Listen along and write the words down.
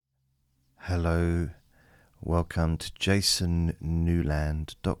Hello, welcome to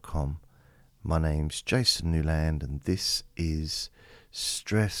jasonnewland.com. My name's Jason Newland and this is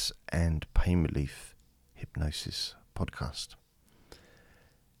Stress and Pain Relief Hypnosis Podcast.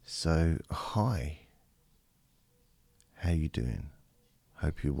 So, hi, how you doing?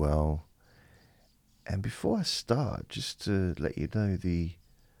 Hope you're well. And before I start, just to let you know, the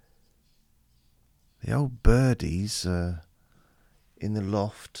old birdies in the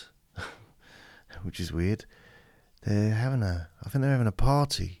loft, which is weird. I think they're having a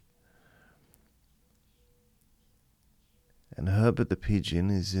party. And Herbert the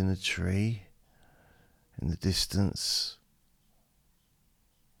pigeon is in a tree in the distance.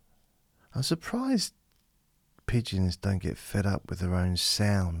 I'm surprised pigeons don't get fed up with their own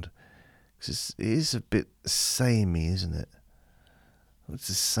sound. Because it is a bit samey, isn't it? It's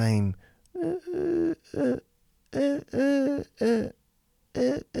the same.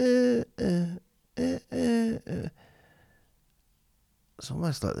 It's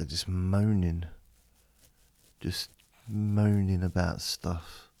almost like they're just moaning about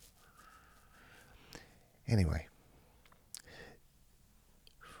stuff. Anyway,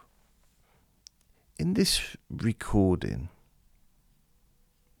 in this recording,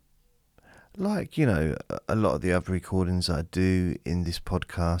 like, a lot of the other recordings I do in this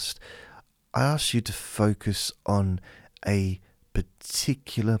podcast, I ask you to focus on a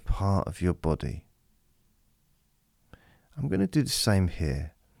particular part of your body. I'm going to do the same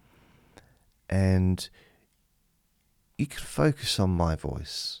here. And you can focus on my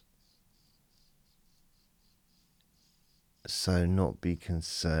voice. So not be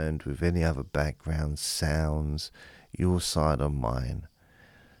concerned with any other background sounds, your side or mine.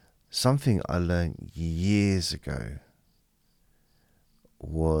 Something I learned years ago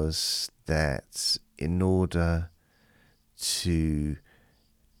was that in order to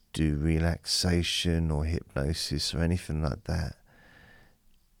do relaxation or hypnosis or anything like that,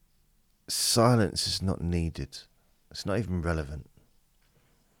 silence is not needed. It's not even relevant.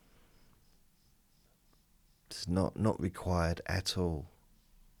 It's not required at all.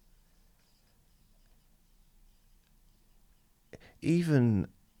 Even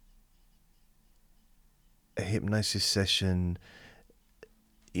a hypnosis session,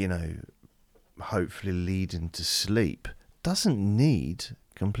 hopefully leading to sleep, doesn't need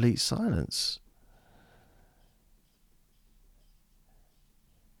complete silence.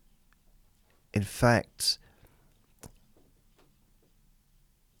 In fact,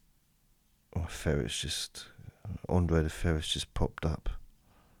 Andre the Ferris just popped up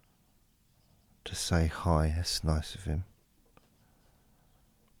to say hi. That's nice of him.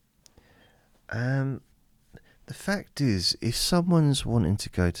 The fact is, if someone's wanting to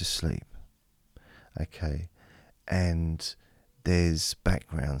go to sleep, okay, and there's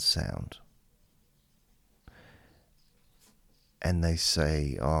background sound, and they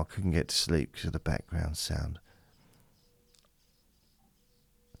say, I couldn't get to sleep because of the background sound,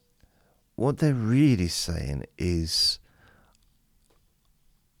 what they're really saying is,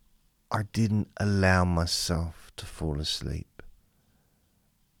 I didn't allow myself to fall asleep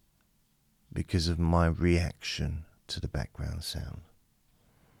because of my reaction to the background sound.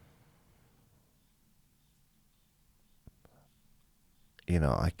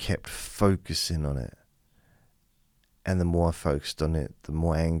 I kept focusing on it. And the more I focused on it, the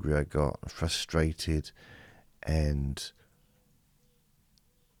more angry I got, frustrated, and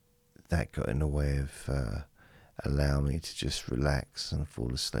that got in the way of allowing me to just relax and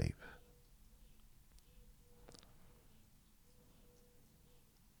fall asleep.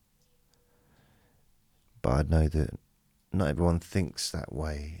 But I know that not everyone thinks that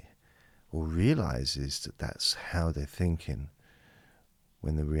way or realizes that that's how they're thinking,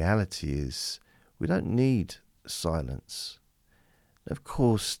 when the reality is we don't need silence. Of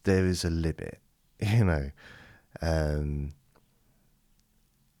course, there is a limit, if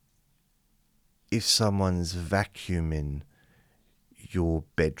someone's vacuuming your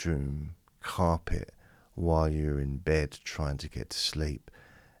bedroom carpet while you're in bed trying to get to sleep,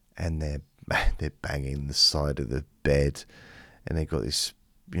 and they're banging the side of the bed, and they've got this,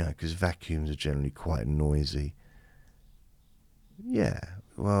 because vacuums are generally quite noisy. Yeah,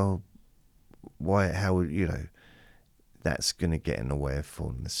 well, how would, that's going to get in the way of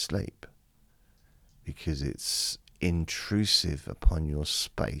falling asleep, because it's intrusive upon your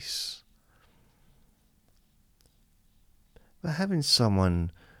space. But having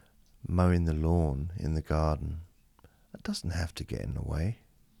someone mowing the lawn in the garden, that doesn't have to get in the way.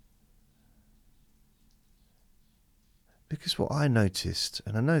 Because what I noticed,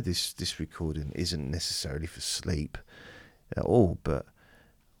 and I know this recording isn't necessarily for sleep at all, but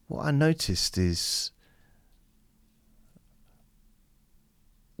what I noticed is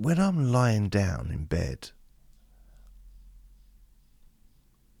when I'm lying down in bed,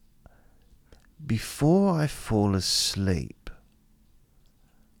 before I fall asleep,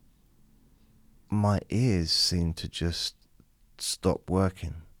 my ears seem to just stop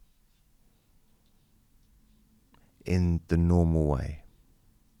working in the normal way.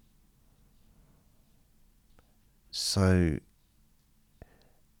 So,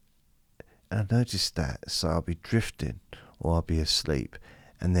 and I noticed that, so I'll be drifting or I'll be asleep,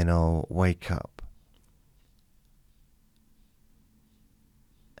 and then I'll wake up,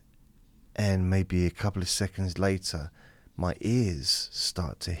 and maybe a couple of seconds later, my ears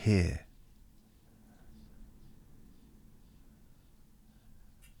start to hear.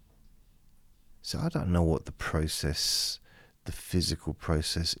 So I don't know what the process, the physical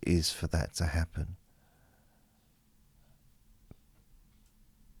process is for that to happen.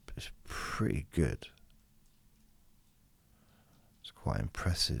 But it's pretty good. It's quite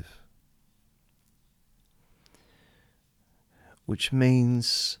impressive. Which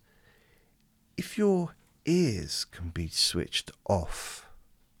means if your ears can be switched off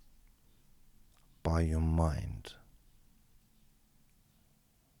by your mind,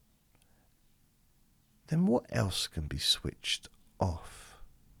 then what else can be switched off?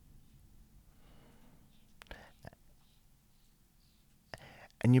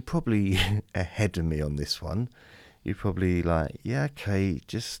 And you're probably ahead of me on this one. You're probably like, yeah, okay,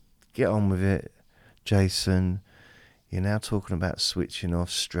 just get on with it, Jason. You're now talking about switching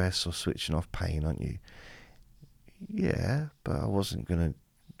off stress or switching off pain, aren't you? Yeah, but I wasn't going to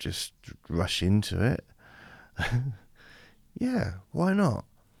just rush into it. Yeah, why not?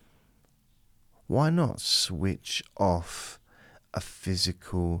 Why not switch off a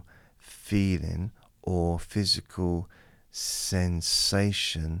physical feeling or physical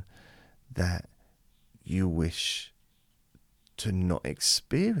sensation that you wish to not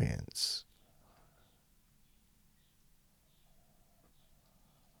experience?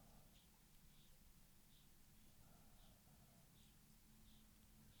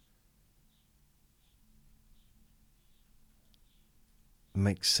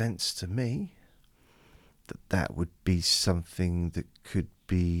 Makes sense to me that would be something that could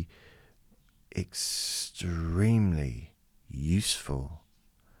be extremely useful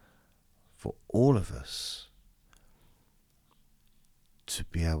for all of us to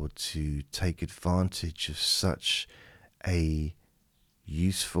be able to take advantage of such a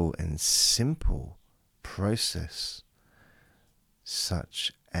useful and simple process,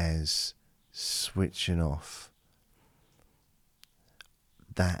 such as switching off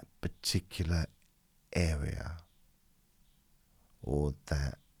that particular area or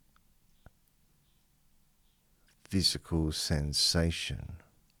that physical sensation.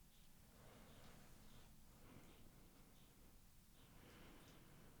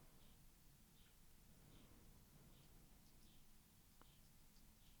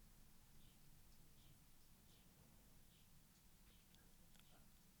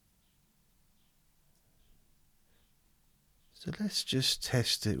 So let's just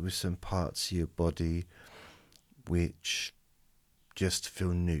test it with some parts of your body which just feel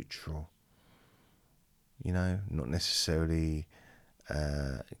neutral. You know, not necessarily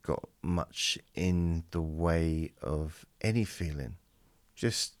got much in the way of any feeling.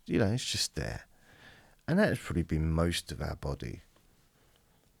 Just, you know, it's just there. And that's probably been most of our body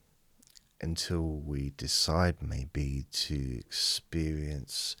until we decide maybe to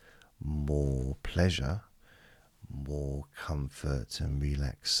experience more pleasure, more comfort and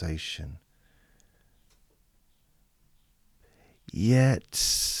relaxation. Yet,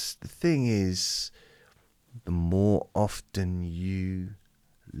 the thing is, the more often you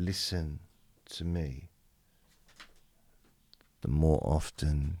listen to me, the more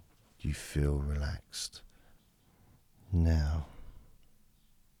often you feel relaxed. Now,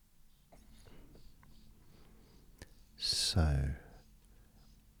 so,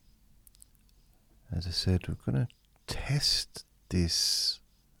 as I said, we're going to test this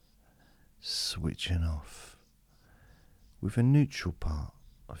switching off with a neutral part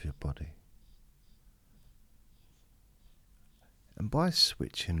of your body. And by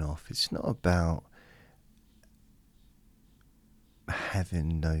switching off, it's not about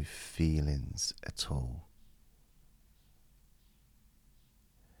having no feelings at all.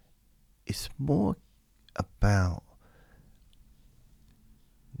 It's more about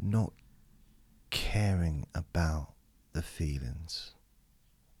not caring about the feelings.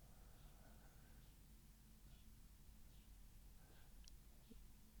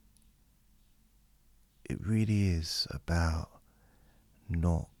 It really is about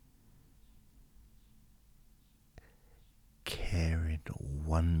not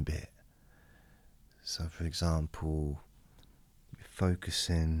one bit. So, for example, you're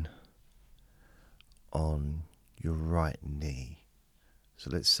focusing on your right knee. So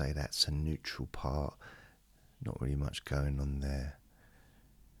let's say that's a neutral part, not really much going on there.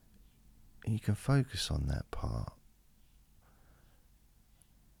 And you can focus on that part.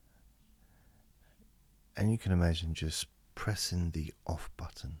 And you can imagine just pressing the off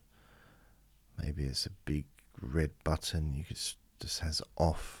button. Maybe it's a big red button, you could just has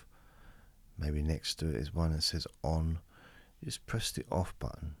off. Maybe next to it is one that says on. You just press the off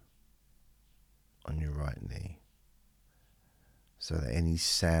button on your right knee, so that any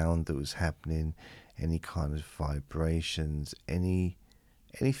sound that was happening, any kind of vibrations, anything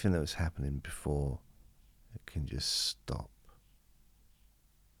that was happening before, it can just stop.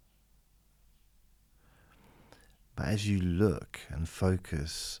 But as you look and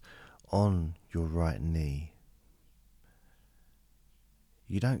focus on your right knee,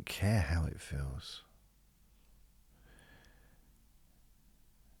 you don't care how it feels.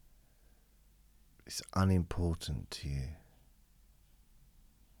 It's unimportant to you.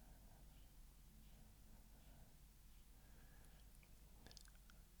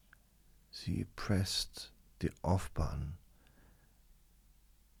 So you pressed the off button,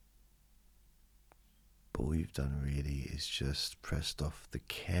 but all you've done really is just pressed off the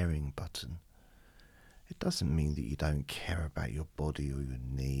caring button. It doesn't mean that you don't care about your body or your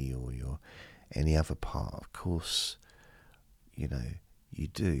knee or your any other part. Of course, you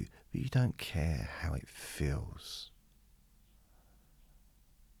do, but you don't care how it feels.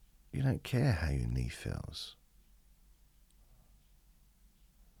 You don't care how your knee feels.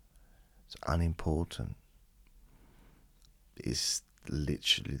 It's unimportant. It's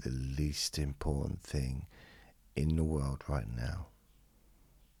literally the least important thing in the world right now.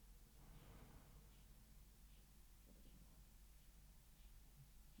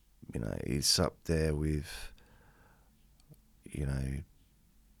 It's up there with,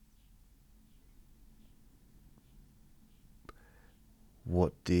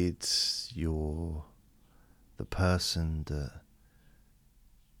 what did the person that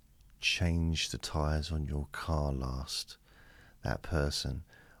changed the tyres on your car last, that person,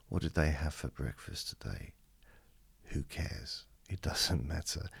 what did they have for breakfast today? Who cares? It doesn't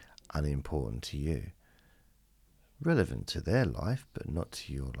matter. Unimportant to you. Relevant to their life, but not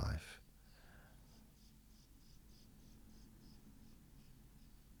to your life.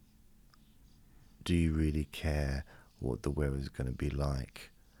 Do you really care what the weather's going to be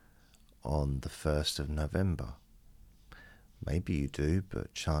like on the 1st of November? Maybe you do,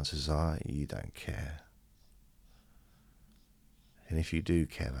 but chances are you don't care. And if you do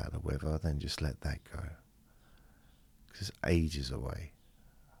care about the weather, then just let that go. Because it's ages away.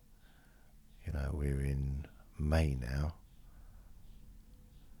 We're in May now.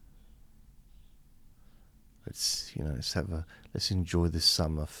 Let's enjoy the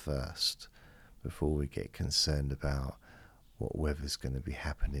summer first before we get concerned about what weather's going to be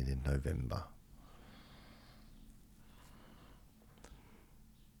happening in November.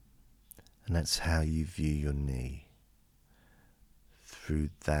 And that's how you view your knee, through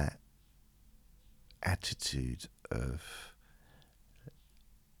that attitude of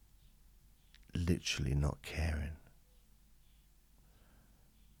literally not caring.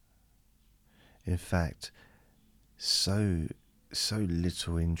 In fact, so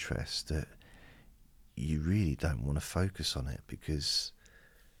little interest that you really don't want to focus on it because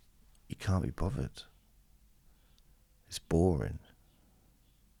you can't be bothered. It's boring.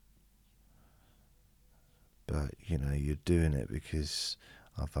 But, you're doing it because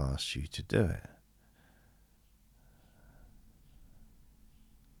I've asked you to do it.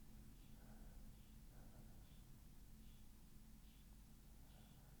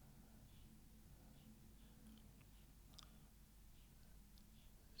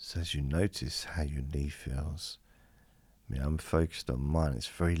 So as you notice how your knee feels, I'm focused on mine. It's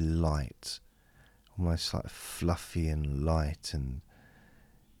very light, almost like fluffy and light, and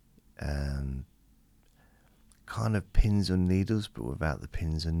kind of pins and needles, but without the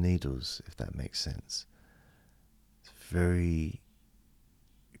pins and needles, if that makes sense. It's very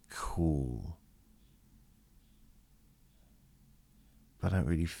cool, but I don't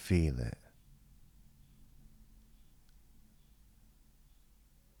really feel it.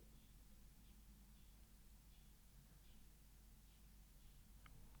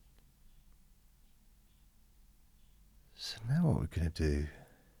 So now what we're going to do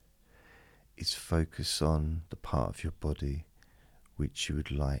is focus on the part of your body which you would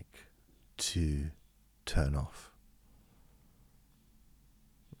like to turn off.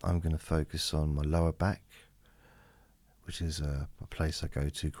 I'm going to focus on my lower back, which is a place I go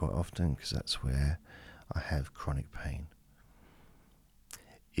to quite often because that's where I have chronic pain.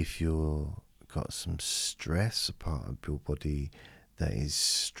 If you've got some stress, a part of your body that is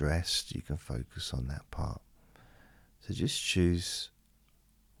stressed, you can focus on that part. So just choose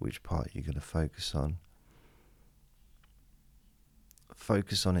which part you're going to focus on.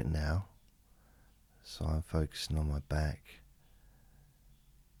 Focus on it now. So I'm focusing on my back.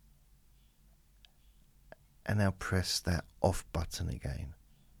 And now press that off button again.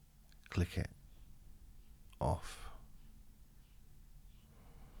 Click it. Off.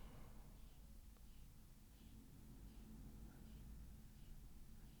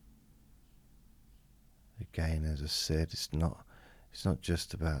 Again, as I said, it's not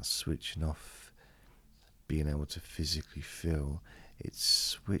just about switching off, being able to physically feel. It's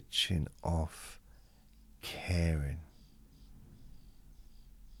switching off caring.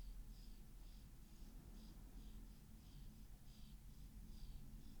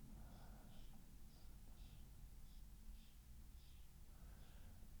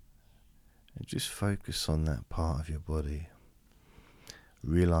 And just focus on that part of your body,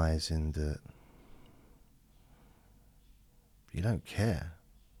 realizing that you don't care.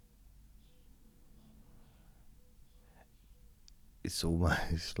 It's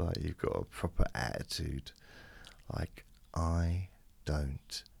almost like you've got a proper attitude, like, I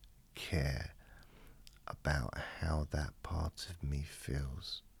don't care about how that part of me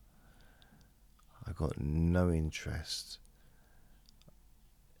feels. I've got no interest.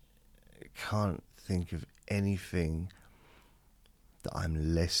 I can't think of anything that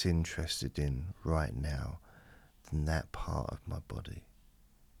I'm less interested in right now than that part of my body.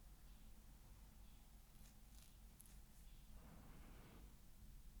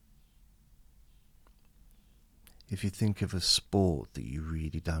 If you think of a sport that you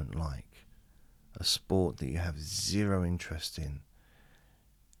really don't like, a sport that you have zero interest in,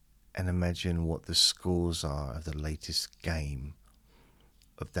 and imagine what the scores are of the latest game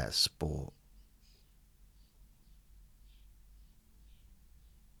of that sport.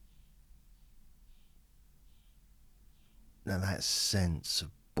 Now that sense of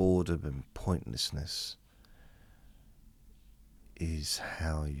boredom and pointlessness is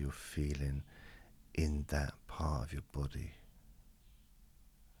how you're feeling in that part of your body.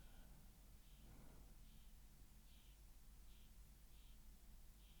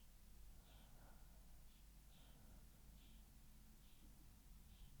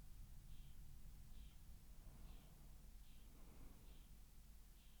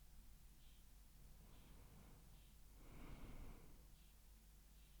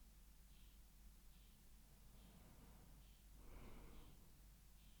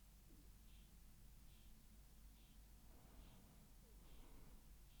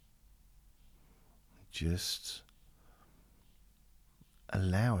 Just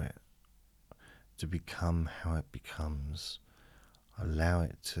allow it to become how it becomes. Allow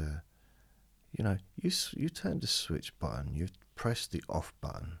it to, you turn the switch button, you press the off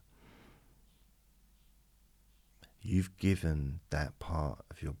button. You've given that part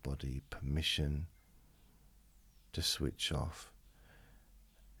of your body permission to switch off.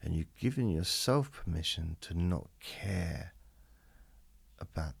 And you've given yourself permission to not care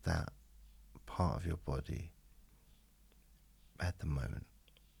about that part of your body at the moment.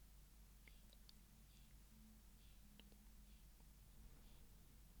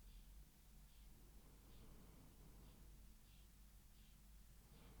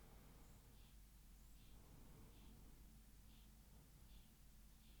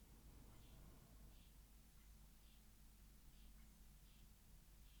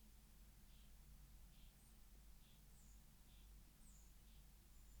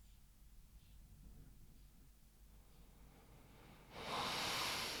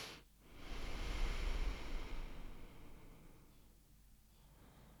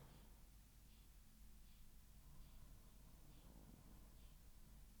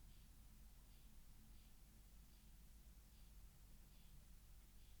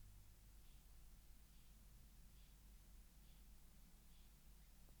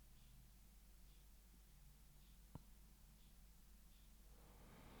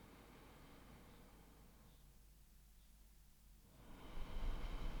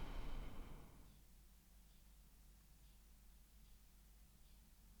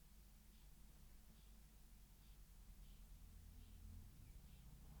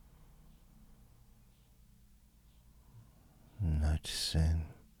 Noticing,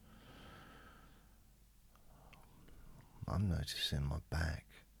 I'm noticing my back,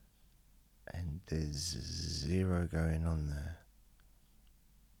 and there's zero going on there.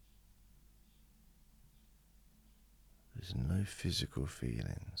 There's no physical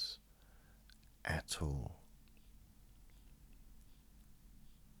feelings at all.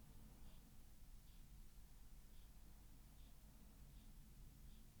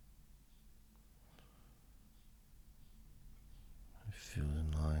 It feels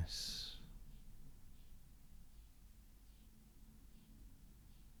nice.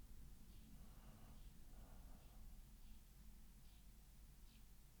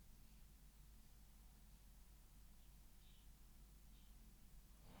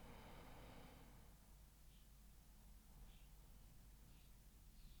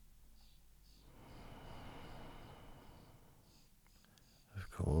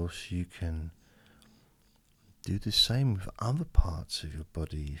 Of course, you can do the same with other parts of your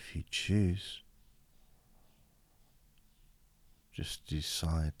body if you choose. Just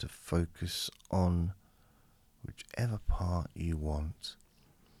decide to focus on whichever part you want.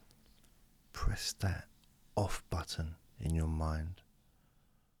 Press that off button in your mind.